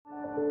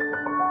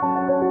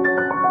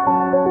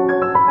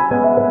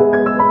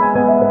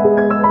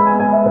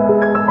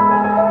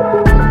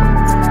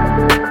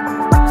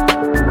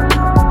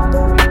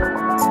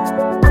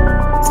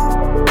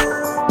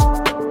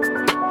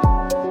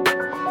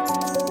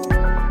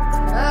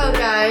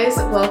guys,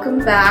 welcome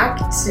back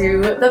to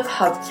the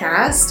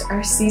Pubcast.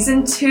 Our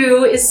season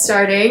 2 is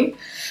starting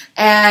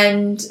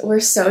and we're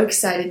so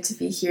excited to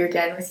be here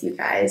again with you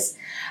guys.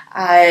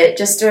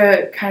 Just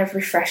to kind of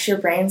refresh your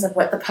brains on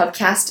what the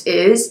Pubcast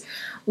is,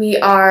 we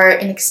are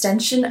an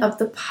extension of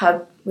the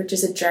Pub, which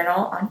is a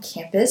journal on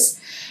campus,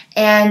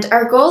 and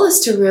our goal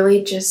is to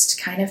really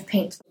just kind of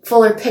paint a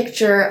fuller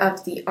picture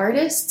of the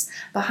artists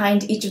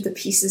behind each of the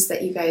pieces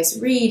that you guys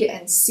read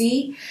and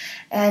see,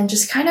 and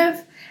just kind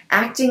of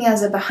acting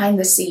as a behind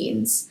the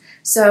scenes.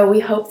 So we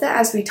hope that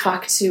as we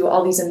talk to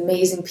all these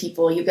amazing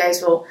people, you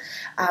guys will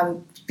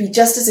be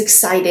just as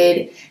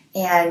excited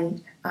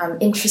and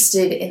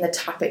interested in the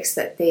topics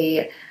that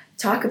they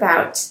talk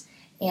about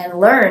and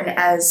learn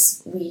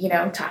as we,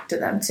 talk to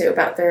them too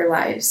about their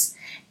lives.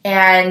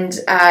 And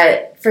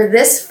for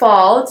this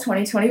fall,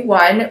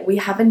 2021, we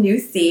have a new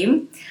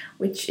theme,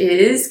 which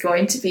is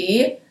going to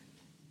be,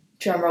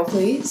 drumroll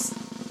please,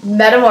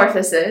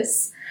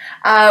 metamorphosis.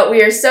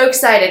 We are so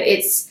excited.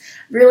 It's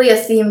really a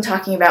theme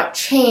talking about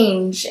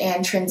change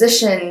and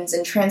transitions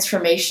and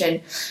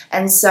transformation.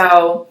 And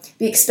so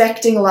be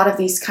expecting a lot of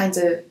these kinds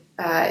of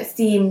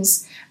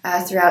themes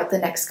throughout the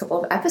next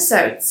couple of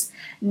episodes.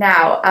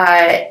 Now,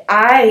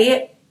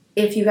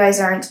 if you guys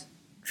aren't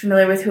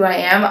familiar with who I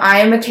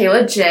am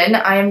Michaela Jin.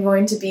 I am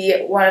going to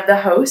be one of the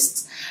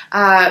hosts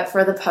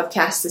for the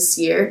Pubcast this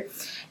year.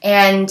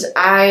 And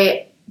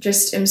I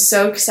just am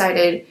so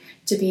excited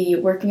to be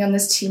working on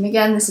this team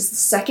again. This is the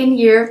second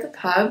year of the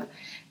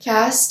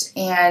Pubcast.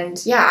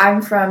 And yeah,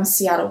 I'm from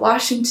Seattle,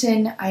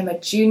 Washington. I'm a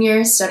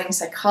junior studying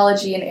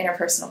psychology and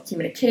interpersonal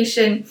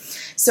communication.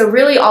 So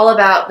really all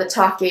about the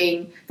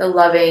talking, the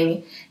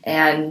loving,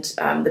 and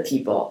the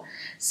people.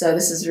 So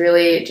this is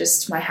really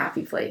just my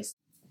happy place.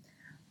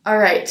 All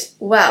right,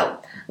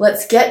 well,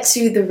 let's get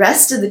to the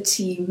rest of the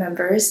team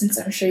members, since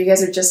I'm sure you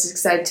guys are just as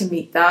excited to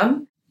meet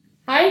them.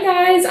 Hi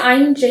guys,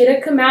 I'm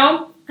Jada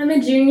Kamau. I'm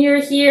a junior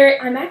here.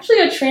 I'm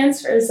actually a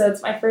transfer, so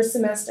it's my first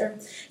semester.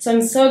 So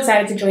I'm so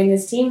excited to join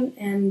this team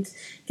and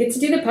get to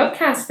do the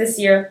Pubcast this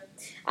year.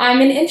 I'm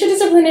an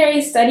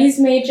interdisciplinary studies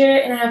major,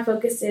 and I have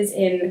focuses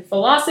in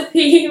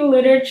philosophy,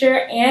 literature,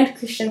 and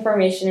Christian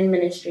formation and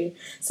ministry.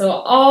 So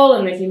all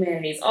in the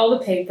humanities, all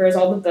the papers,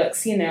 all the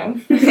books,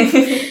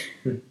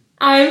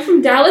 I'm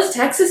from Dallas,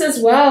 Texas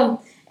as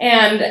well.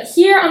 And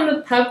here on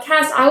the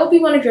Pubcast, I will be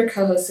one of your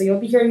co-hosts, so you'll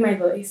be hearing my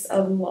voice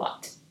a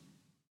lot.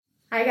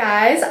 Hi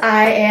guys,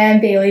 I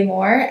am Bailey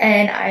Moore,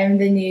 and I'm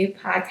the new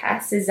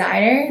podcast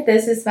designer.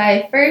 This is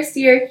my first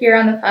year here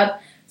on the Pub,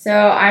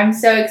 so I'm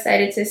so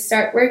excited to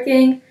start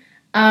working.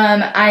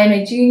 I am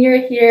a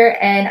junior here,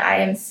 and I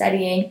am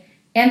studying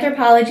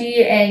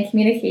anthropology and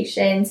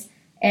communications,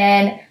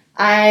 and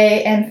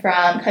I am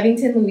from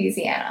Covington,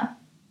 Louisiana.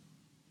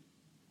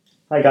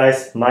 Hi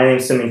guys, my name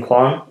is Sumin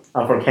Kwon.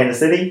 I'm from Kansas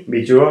City,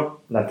 Missouri,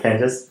 not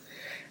Kansas.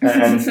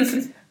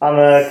 And I'm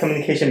a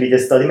communication media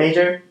study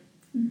major.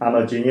 I'm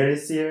a junior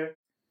this year.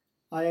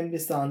 I am the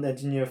sound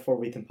engineer for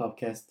Written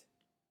Pubcast.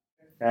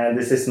 And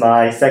this is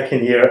my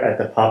second year at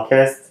the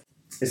Pubcast.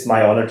 It's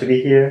my honor to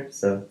be here,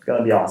 so it's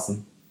gonna be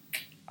awesome.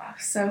 Oh,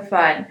 so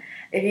fun.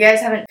 If you guys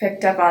haven't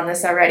picked up on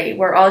this already,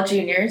 we're all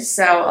juniors,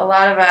 so a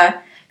lot of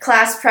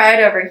class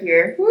pride over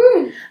here.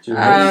 Woo!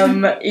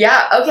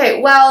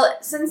 Okay, well,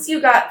 since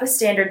you got the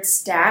standard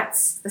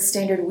stats, the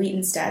standard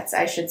Wheaton stats,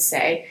 I should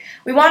say,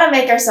 we want to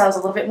make ourselves a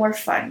little bit more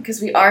fun,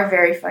 because we are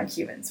very fun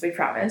humans, we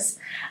promise.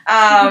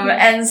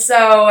 And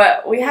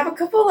so we have a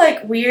couple,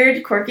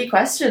 weird, quirky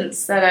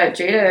questions that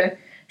Jada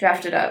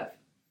drafted up.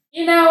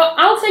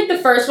 I'll take the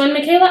first one.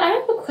 Michaela, I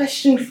have a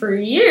question for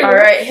you. All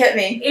right, hit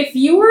me. If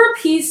you were a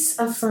piece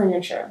of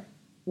furniture,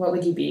 what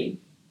would you be?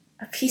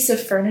 A piece of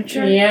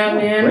furniture? Yeah,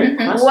 man.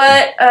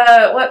 What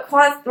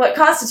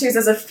constitutes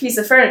as a piece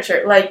of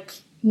furniture?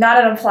 Not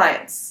an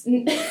appliance.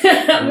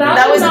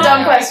 That was a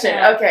dumb question.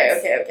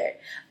 Okay.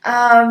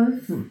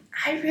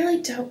 I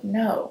really don't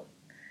know.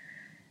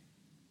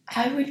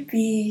 I would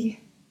be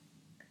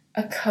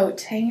a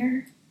coat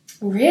hanger.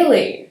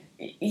 Really?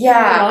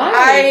 Yeah.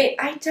 Why?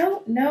 I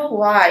don't know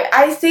why.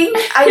 I think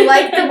I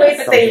like the way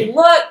that they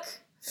look.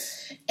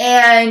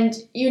 And,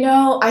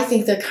 I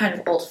think they're kind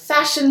of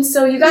old-fashioned,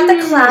 so you got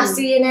the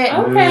classy in it.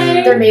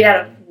 Okay. They're made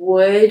out of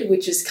wood,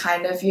 which is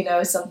kind of,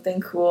 something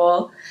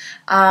cool.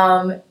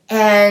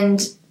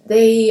 And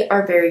they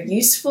are very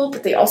useful,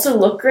 but they also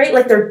look great.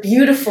 They're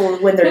beautiful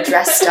when they're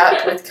dressed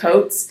up with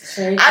coats.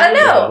 I don't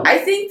know. I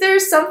think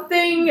there's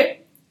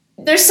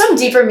some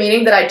deeper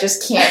meaning that I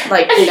just can't,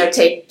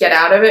 get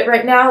out of it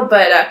right now,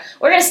 but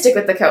we're going to stick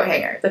with the coat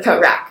hanger, the coat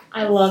rack.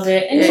 I love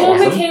it. And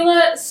Awesome.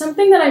 Michaela,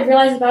 something that I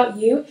realized about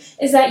you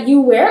is that you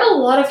wear a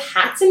lot of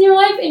hats in your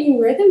life, and you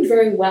wear them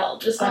very well,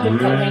 just like a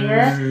coat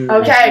hanger.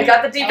 Okay,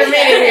 got the deeper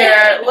meaning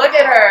here. Look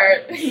at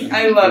her.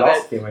 I love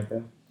it. Right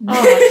there.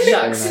 Oh,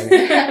 shucks.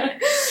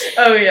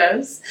 Oh,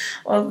 yes.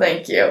 Well,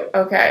 thank you.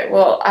 Okay,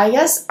 well, I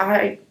guess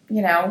I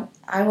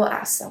will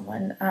ask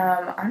someone.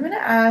 I'm going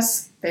to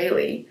ask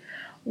Bailey,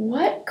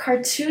 what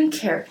cartoon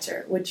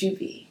character would you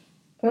be?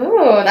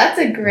 Ooh, that's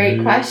a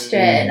great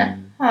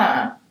question.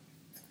 Huh.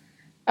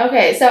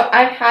 Okay, so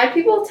I've had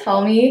people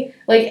tell me,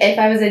 like, if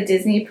I was a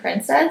Disney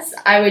princess,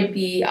 I would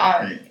be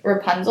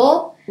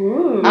Rapunzel.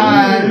 Ooh.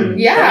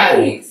 Yeah.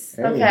 Nice.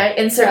 Hey. Okay,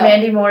 insert So-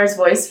 Mandy Moore's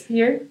voice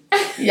here.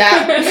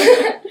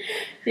 Yeah.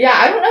 Yeah,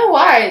 I don't know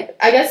why.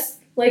 I guess,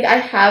 like, I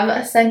have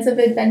a sense of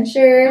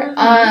adventure.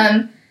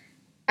 I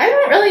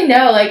don't really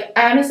know. Like,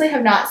 I honestly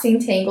have not seen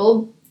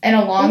Tangled in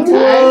a long time.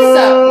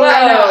 So, Whoa.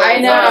 I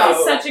know. That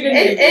is such a good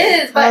movie. It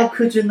is, How but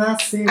could you not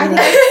see I think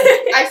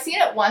that? I've seen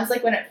it once,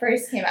 like, when it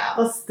first came out.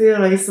 But still,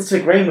 like, it's such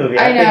a great movie.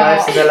 I I think I've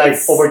know. seen it like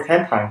over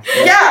 10 times.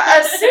 Yeah,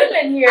 a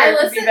Suman here I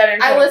would be better.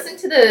 I listen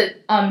to the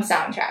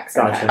soundtrack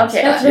sometimes. Gotcha.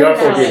 Okay, That's You're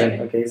really valid.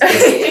 forgiven. Okay, it's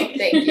good.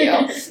 Thank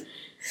you.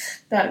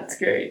 That's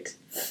great.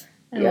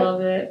 I Yep.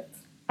 love it.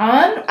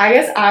 I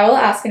guess I will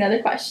ask another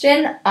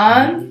question.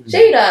 Mm.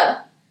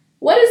 Jada,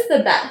 what is the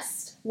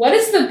best? What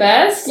is the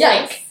best?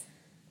 Yes.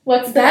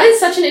 What's the That is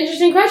such an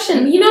interesting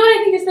question. You know what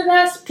I think is the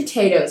best?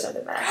 Potatoes are the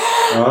best.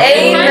 Oh.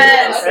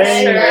 Amen.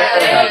 Amen.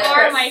 They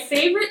are my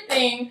favorite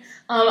thing.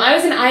 I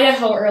was in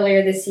Idaho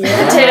earlier this year.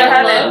 Potato My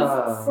heaven.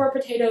 love for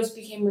potatoes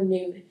became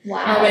renewed.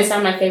 Wow. It's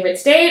not my favorite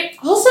state.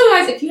 Also,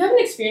 guys, if you haven't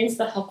experienced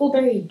the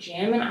Huckleberry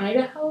Jam in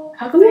Idaho,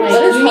 Huckleberry Like,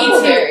 What is you need to-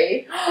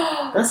 Huckleberry?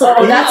 That's Oh,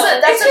 okay.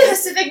 that's a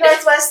Pacific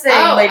Northwest thing,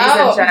 Oh, ladies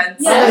oh. and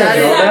gents. Yeah, That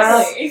I know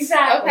is- that.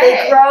 Exactly.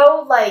 Okay. They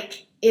grow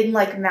like in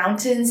like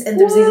mountains, and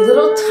there's these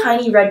little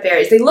tiny red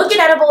berries. They look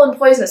inedible and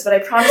poisonous, but I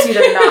promise you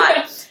they're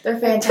not. They're I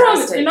fantastic.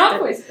 promise, they're not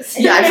poisonous.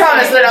 Yeah, I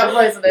promise they're not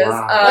poisonous.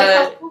 Wow.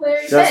 Like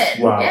Huckleberry Just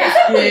Finn. wow.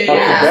 Yeah.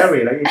 Yeah.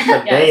 Huckleberry, like it's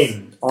a Yes.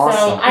 name. So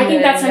Awesome. I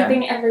think that's Yeah.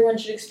 something everyone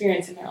should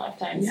experience in their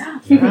lifetimes. Yeah.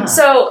 Yeah.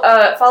 So,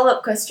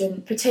 follow-up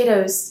question: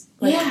 potatoes.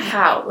 Like Yeah.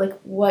 how? Like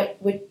what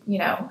would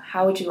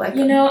how would you like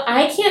You them? know,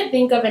 I can't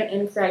think of an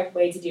incorrect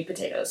way to do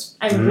potatoes.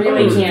 I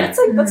really Mm. can't.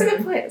 That's a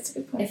good point. That's a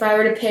good point. If I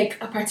were to pick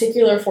a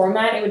particular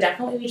format, it would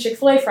definitely be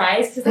Chick-fil-A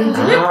fries because they do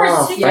it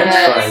Ah, particularly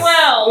French fries.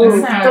 well. Ooh,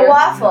 So- the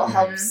waffle Mm.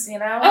 helps, you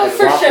know. Oh,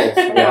 for Waffles,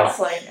 sure. yeah.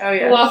 Waffling. Oh The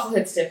yeah. waffle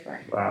hits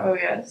different. Wow. Oh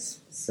yes.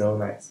 So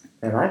nice.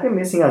 And I've been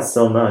missing out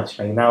so much.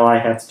 Like now I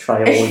have to try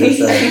all this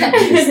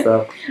new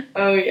stuff.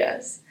 Oh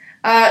yes.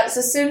 So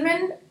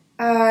Sunmin,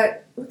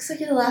 looks like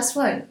you're the last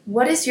one.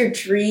 What is your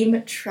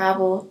dream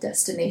travel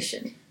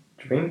destination?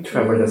 Dream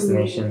travel Ooh.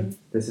 destination.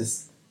 This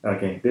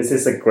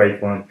is a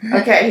great one.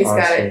 Okay, he's got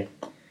it.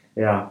 Honestly.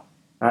 Yeah.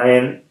 I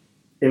mean,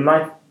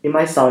 it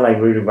might sound like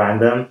really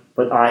random,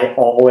 but I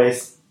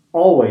always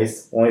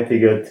wanted to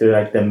go to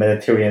like the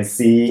Mediterranean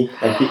Sea,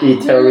 like the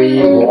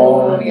Italy,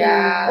 Oh, Rome,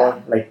 yeah.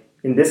 or like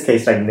in this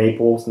case like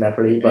Naples,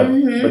 Napoli, but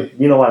Mhm. but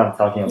you know what I'm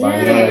talking about.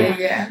 You know, Yeah. like,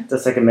 Yeah.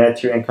 just like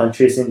Mediterranean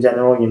countries in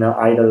general,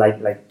 either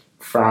like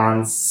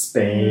France,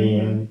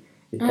 Spain,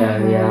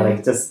 Italy, Uh-huh.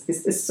 like just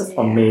it's just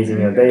Yeah.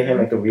 amazing. They have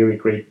like a really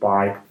great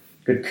vibe,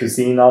 good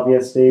cuisine,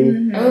 obviously,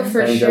 Mhm. Oh, for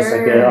and sure. just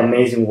like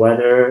amazing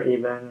weather,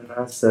 even.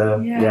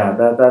 So Yeah.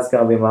 that's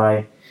gonna be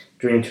my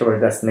dream travel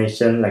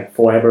destination, like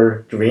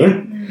forever dream.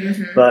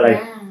 Mhm. But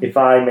like Wow. if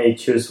I may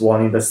choose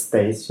one in the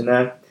States,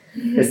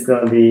 it's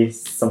gonna be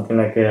something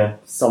like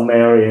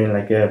somewhere in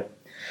like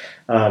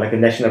a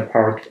national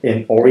park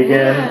in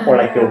Oregon or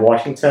like Yeah.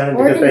 Washington,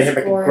 because they Oregon's have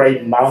like great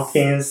gorgeous.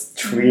 mountains,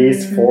 trees,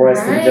 Mm,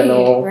 forests in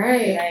general.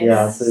 Right.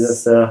 Yeah, so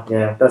just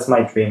that's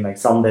my dream. Like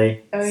someday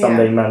Oh,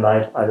 in my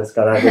life, I just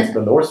gotta go to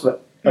the northwest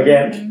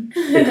again.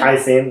 It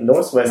ties in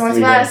northwest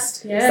region.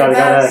 Northwest. Yeah. So I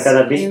Yes.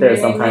 gotta visit there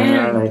Amen, sometime.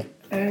 amen. Like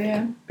Oh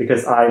yeah.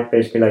 because I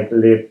basically like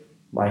lived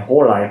my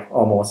whole life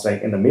almost like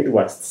in the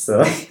Midwest, so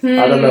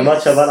I don't know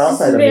much about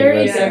outside the Very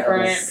Midwest.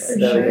 different. It's For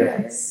very sure.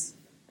 different.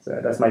 So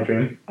that's my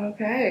dream.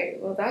 Okay,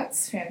 well that's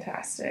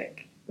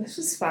fantastic. This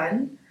was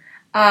fun.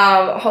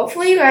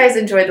 Hopefully you guys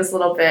enjoyed this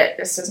little bit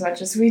just as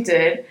much as we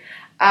did.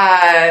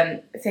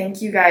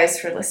 Thank you guys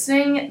for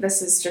listening.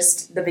 This is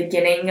just the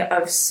beginning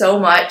of so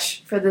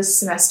much for this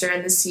semester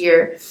and this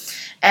year.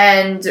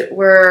 And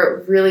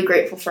we're really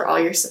grateful for all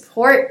your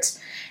support.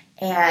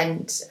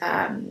 And,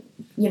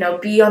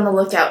 be on the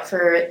lookout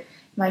for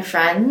my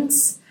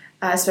friends,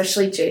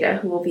 especially Jada,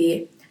 who will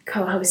be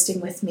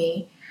co-hosting with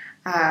me.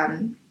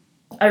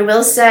 I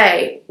will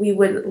say we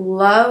would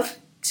love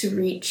to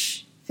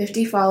reach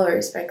 50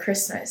 followers by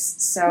Christmas.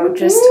 So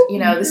just,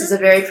 this is a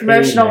very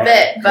promotional Amen.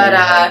 bit, but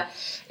Amen.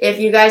 if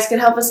you guys could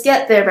help us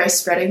get there by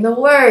spreading the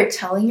word,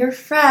 telling your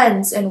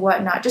friends and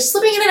whatnot, just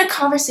slipping it in a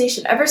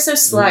conversation ever so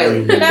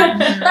slyly,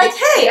 like,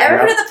 hey, ever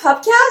heard of the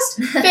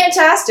Pubcast?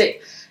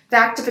 Fantastic.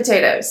 Back to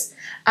potatoes.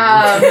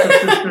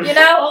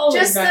 Always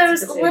Just back to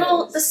those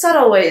potatoes. the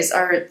subtle ways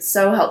are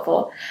so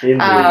helpful.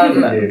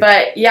 Indeed.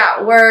 But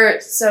yeah, we're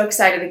so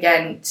excited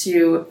again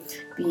to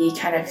be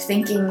kind of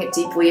thinking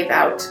deeply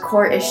about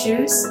core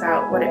issues,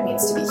 about what it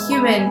means to be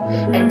human,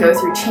 and go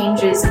through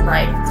changes in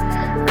life.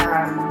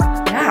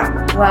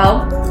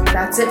 Well,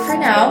 that's it for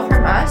now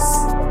from us.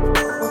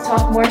 We'll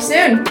talk more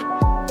soon.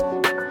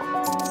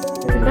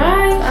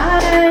 Bye.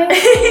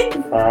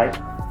 Bye.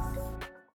 Bye.